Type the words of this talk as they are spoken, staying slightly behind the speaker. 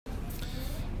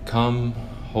Come,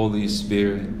 Holy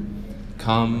Spirit,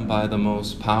 come by the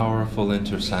most powerful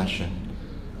intercession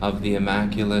of the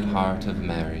Immaculate Heart of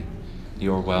Mary,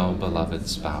 your well-beloved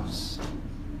spouse.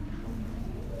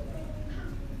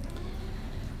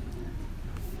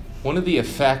 One of the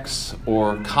effects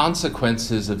or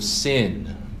consequences of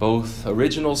sin, both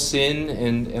original sin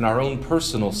and our own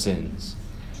personal sins,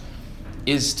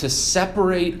 is to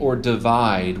separate or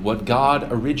divide what God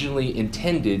originally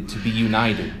intended to be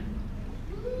united.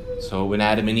 So when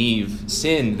Adam and Eve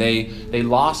sinned, they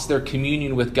lost their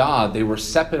communion with God. They were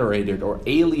separated or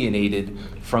alienated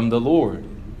from the Lord.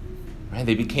 Right?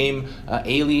 They became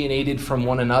alienated from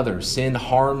one another. Sin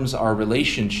harms our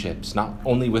relationships, not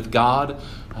only with God,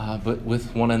 but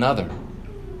with one another.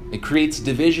 It creates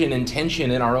division and tension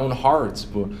in our own hearts.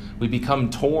 We become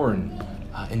torn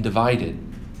and divided.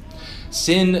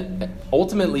 Sin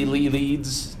ultimately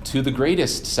leads to the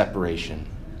greatest separation,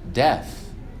 death.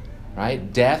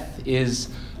 Right? Death is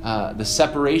the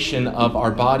separation of our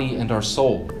body and our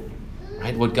soul.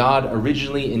 Right? What God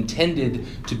originally intended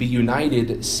to be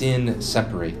united, sin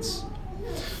separates.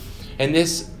 And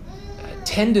this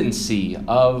tendency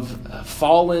of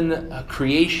fallen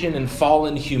creation and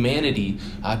fallen humanity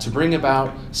to bring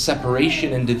about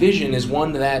separation and division is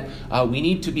one that we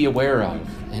need to be aware of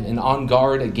and on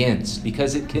guard against,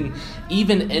 because it can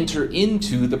even enter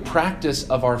into the practice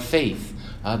of our faith,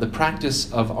 the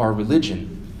practice of our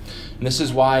religion. And this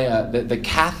is why the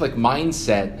Catholic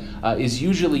mindset is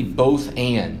usually both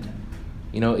and.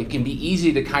 You know, it can be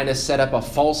easy to kind of set up a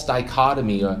false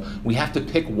dichotomy. We have to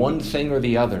pick one thing or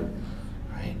the other.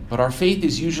 Right? But our faith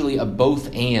is usually a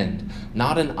both and,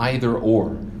 not an either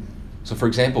or. So for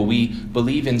example, we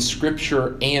believe in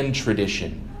Scripture and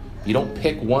tradition. You don't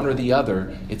pick one or the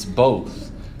other, it's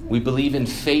both. We believe in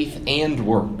faith and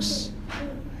works,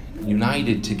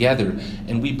 united together.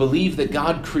 And we believe that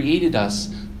God created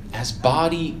us as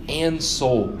body and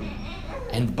soul.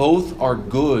 And both are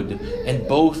good and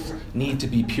both need to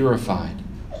be purified.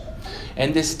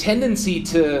 And this tendency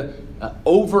to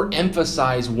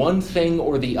overemphasize one thing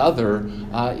or the other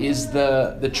is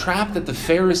the trap that the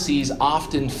Pharisees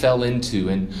often fell into,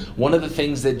 and one of the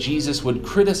things that Jesus would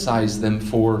criticize them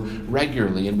for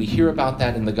regularly. And we hear about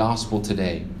that in the gospel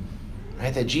today.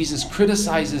 Right? That Jesus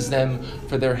criticizes them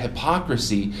for their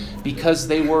hypocrisy because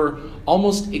they were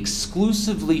almost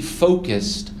exclusively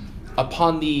focused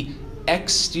upon the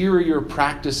exterior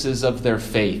practices of their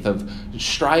faith, of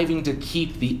striving to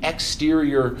keep the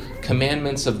exterior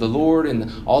commandments of the Lord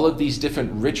and all of these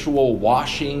different ritual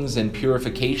washings and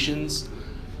purifications.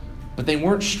 But they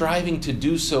weren't striving to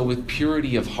do so with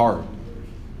purity of heart.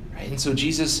 And so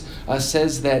Jesus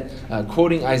says that,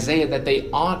 quoting Isaiah, that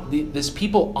this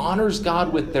people honors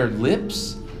God with their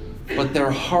lips, but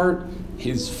their heart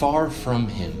is far from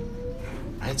Him.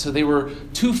 Right? So they were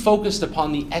too focused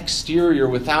upon the exterior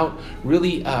without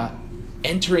really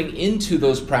entering into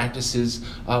those practices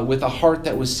with a heart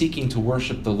that was seeking to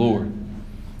worship the Lord.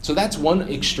 So that's one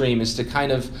extreme, is to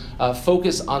kind of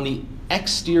focus on the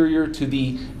exterior to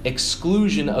the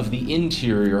exclusion of the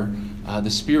interior, the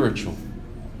spiritual.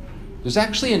 There's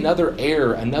actually another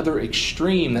error, another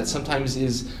extreme that sometimes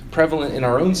is prevalent in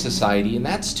our own society, and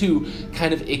that's to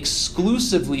kind of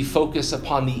exclusively focus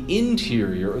upon the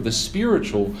interior or the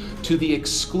spiritual to the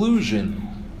exclusion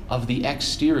of the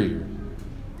exterior.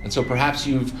 And so perhaps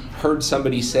you've heard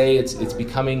somebody say, it's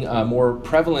becoming more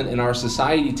prevalent in our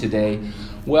society today,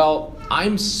 well,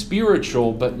 I'm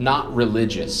spiritual but not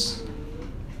religious.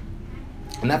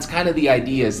 And that's kind of the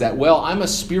idea, is that, well, I'm a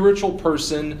spiritual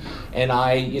person and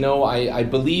I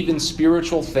believe in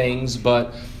spiritual things,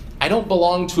 but I don't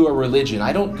belong to a religion.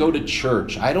 I don't go to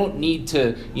church. I don't need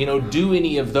to, do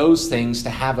any of those things to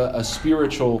have a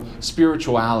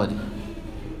spirituality.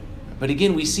 But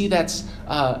again, we see that's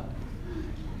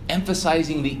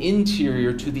emphasizing the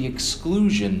interior to the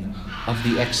exclusion of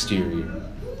the exterior.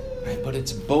 Right? But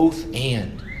it's both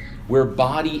and. We're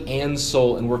body and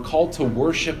soul, and we're called to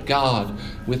worship God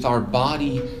with our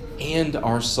body and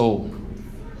our soul.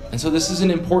 And so this is an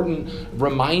important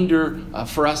reminder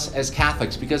for us as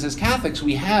Catholics, because as Catholics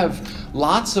we have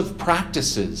lots of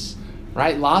practices,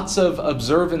 right? Lots of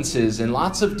observances and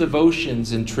lots of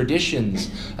devotions and traditions,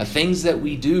 things that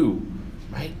we do,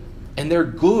 right? And they're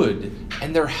good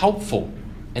and they're helpful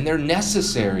and they're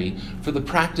necessary for the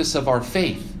practice of our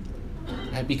faith.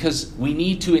 Right? Because we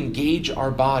need to engage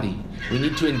our body. We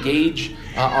need to engage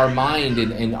our mind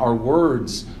and our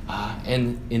words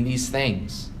and in these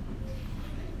things.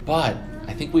 But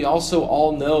I think we also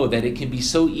all know that it can be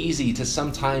so easy to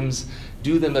sometimes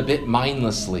do them a bit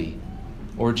mindlessly,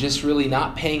 or just really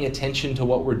not paying attention to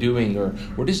what we're doing, or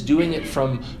we're just doing it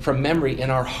from memory,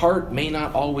 and our heart may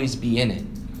not always be in it.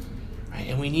 Right?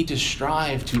 And we need to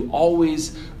strive to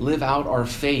always live out our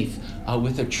faith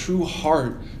with a true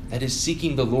heart that is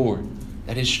seeking the Lord,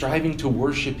 that is striving to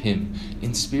worship Him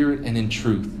in spirit and in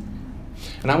truth.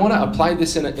 And I want to apply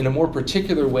this in a more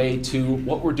particular way to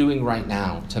what we're doing right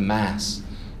now, to Mass,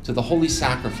 to the Holy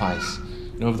Sacrifice.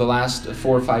 Over the last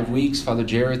 4 or 5 weeks, Father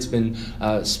Jarrett's been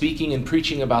speaking and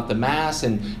preaching about the Mass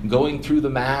and going through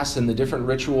the Mass and the different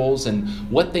rituals and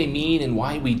what they mean and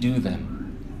why we do them.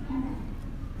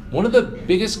 One of the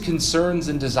biggest concerns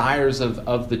and desires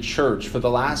of the Church for the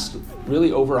last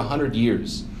really over 100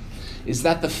 years is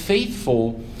that the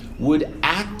faithful would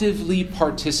actively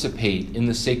participate in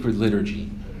the sacred liturgy,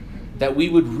 that we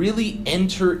would really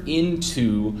enter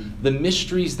into the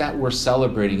mysteries that we're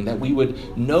celebrating, that we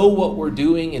would know what we're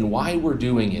doing and why we're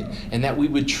doing it, and that we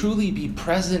would truly be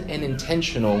present and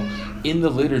intentional in the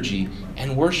liturgy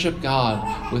and worship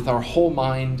God with our whole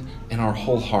mind and our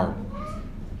whole heart.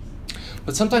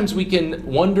 But sometimes we can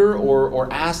wonder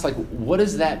or ask, what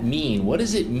does that mean? What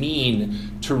does it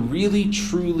mean to really,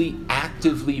 truly,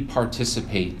 actively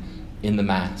participate in the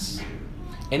Mass?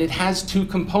 And it has two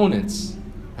components,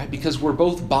 right? Because we're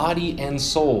both body and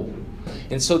soul.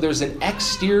 And so there's an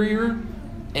exterior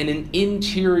and an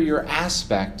interior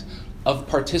aspect of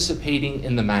participating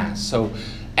in the Mass. So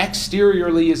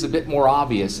exteriorly is a bit more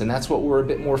obvious, and that's what we're a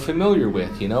bit more familiar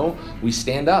with. We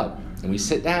stand up and we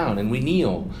sit down and we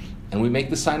kneel and we make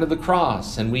the sign of the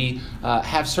cross, and we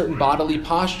have certain bodily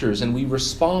postures, and we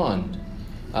respond.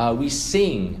 We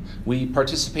sing. We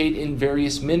participate in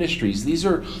various ministries. These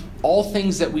are all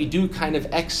things that we do kind of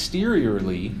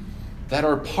exteriorly that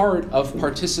are part of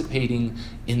participating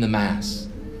in the Mass.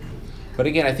 But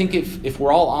again, I think if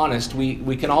we're all honest,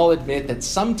 we can all admit that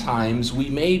sometimes we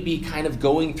may be kind of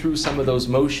going through some of those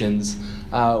motions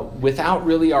without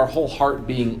really our whole heart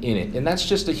being in it. And that's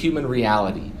just a human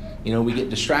reality. We get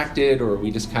distracted, or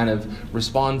we just kind of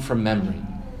respond from memory.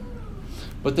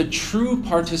 But the true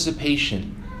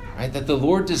participation, right, that the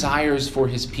Lord desires for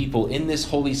His people in this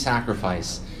holy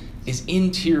sacrifice is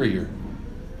interior.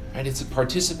 Right? It's a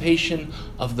participation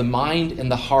of the mind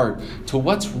and the heart to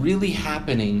what's really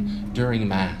happening during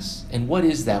Mass. And what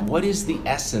is that? What is the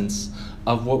essence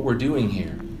of what we're doing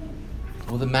here?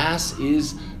 Well, the Mass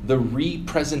is the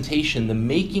representation, the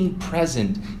making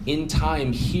present in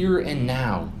time, here and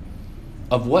now,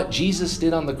 of what Jesus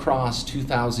did on the cross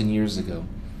 2,000 years ago.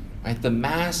 Right? The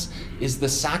Mass is the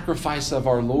sacrifice of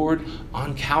our Lord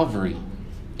on Calvary.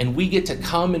 And we get to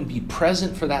come and be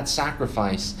present for that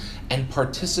sacrifice and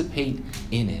participate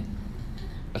in it.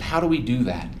 But how do we do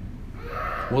that?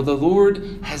 Well, the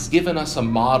Lord has given us a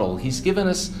model. He's given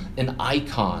us an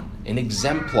icon, an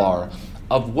exemplar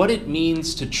of what it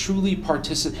means to truly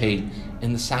participate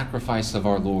in the sacrifice of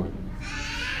our Lord.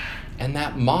 And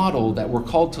that model that we're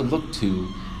called to look to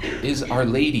is Our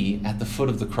Lady at the foot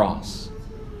of the cross.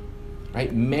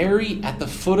 Right? Mary at the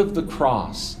foot of the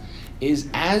cross is,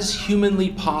 as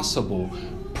humanly possible,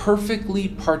 perfectly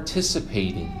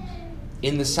participating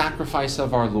in the sacrifice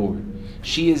of our Lord.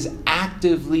 She is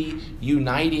actively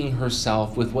uniting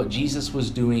herself with what Jesus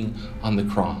was doing on the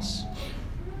cross.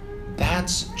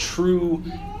 That's true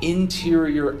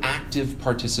interior active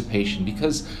participation,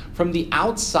 because from the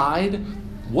outside,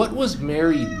 what was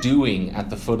Mary doing at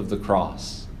the foot of the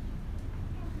cross?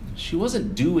 She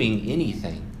wasn't doing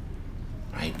anything,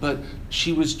 right? But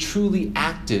she was truly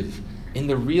active in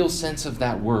the real sense of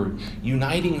that word,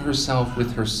 uniting herself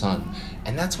with her Son.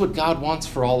 And that's what God wants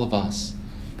for all of us.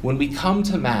 When we come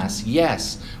to Mass,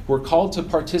 yes, we're called to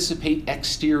participate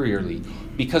exteriorly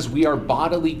because we are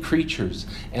bodily creatures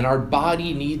and our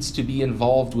body needs to be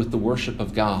involved with the worship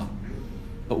of God.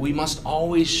 But we must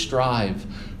always strive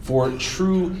for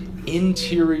true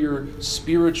interior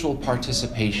spiritual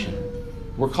participation.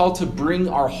 We're called to bring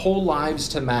our whole lives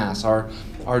to Mass,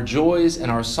 our joys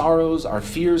and our sorrows, our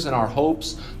fears and our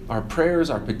hopes, our prayers,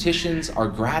 our petitions, our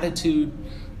gratitude,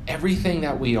 everything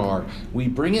that we are. We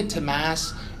bring it to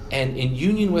Mass, and in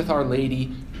union with Our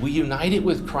Lady, we unite it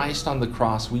with Christ on the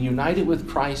cross. We unite it with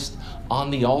Christ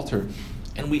on the altar,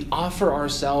 and we offer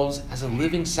ourselves as a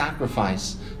living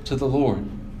sacrifice to the Lord.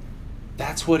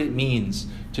 That's what it means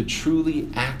to truly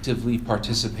actively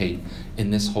participate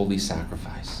in this holy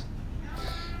sacrifice.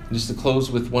 And just to close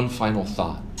with one final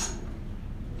thought.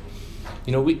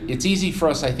 It's easy for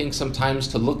us, I think, sometimes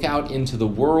to look out into the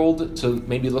world, to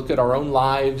maybe look at our own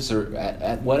lives or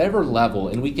at whatever level,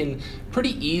 and we can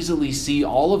pretty easily see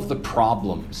all of the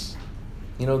problems.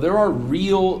 There are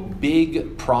real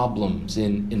big problems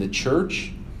in the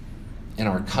church, in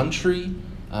our country,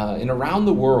 and around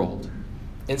the world.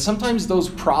 And sometimes those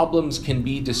problems can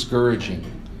be discouraging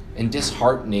and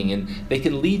disheartening, and they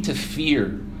can lead to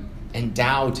fear and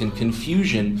doubt and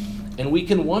confusion. And we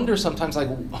can wonder sometimes, like,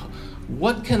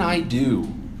 what can I do?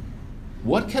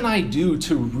 What can I do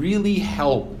to really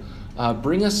help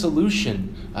bring a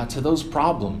solution to those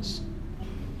problems?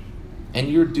 And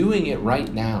you're doing it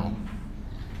right now.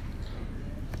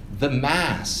 The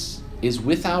Mass is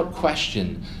without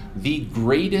question the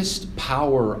greatest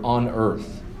power on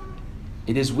earth.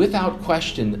 It is without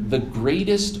question the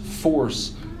greatest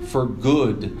force for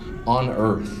good on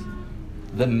earth.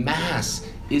 The Mass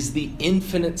is the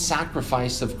infinite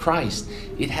sacrifice of Christ.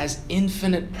 It has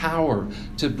infinite power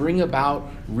to bring about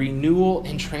renewal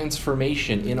and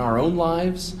transformation in our own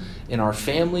lives, in our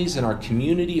families, in our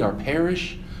community, our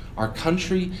parish, our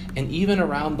country, and even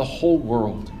around the whole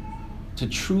world, to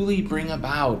truly bring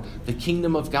about the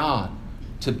kingdom of God,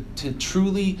 to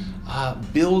truly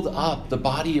build up the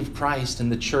body of Christ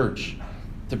and the church,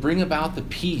 to bring about the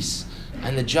peace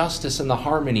and the justice and the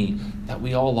harmony that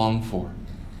we all long for.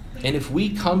 And if we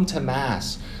come to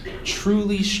Mass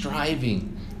truly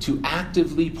striving to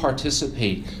actively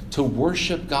participate, to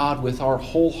worship God with our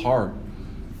whole heart,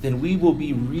 then we will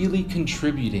be really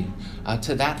contributing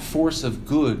to that force of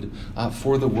good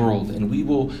for the world. And we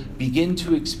will begin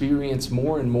to experience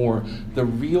more and more the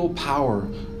real power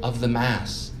of the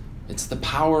Mass. It's the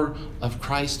power of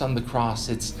Christ on the cross.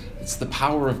 It's the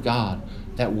power of God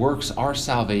that works our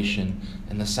salvation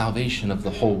and the salvation of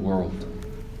the whole world.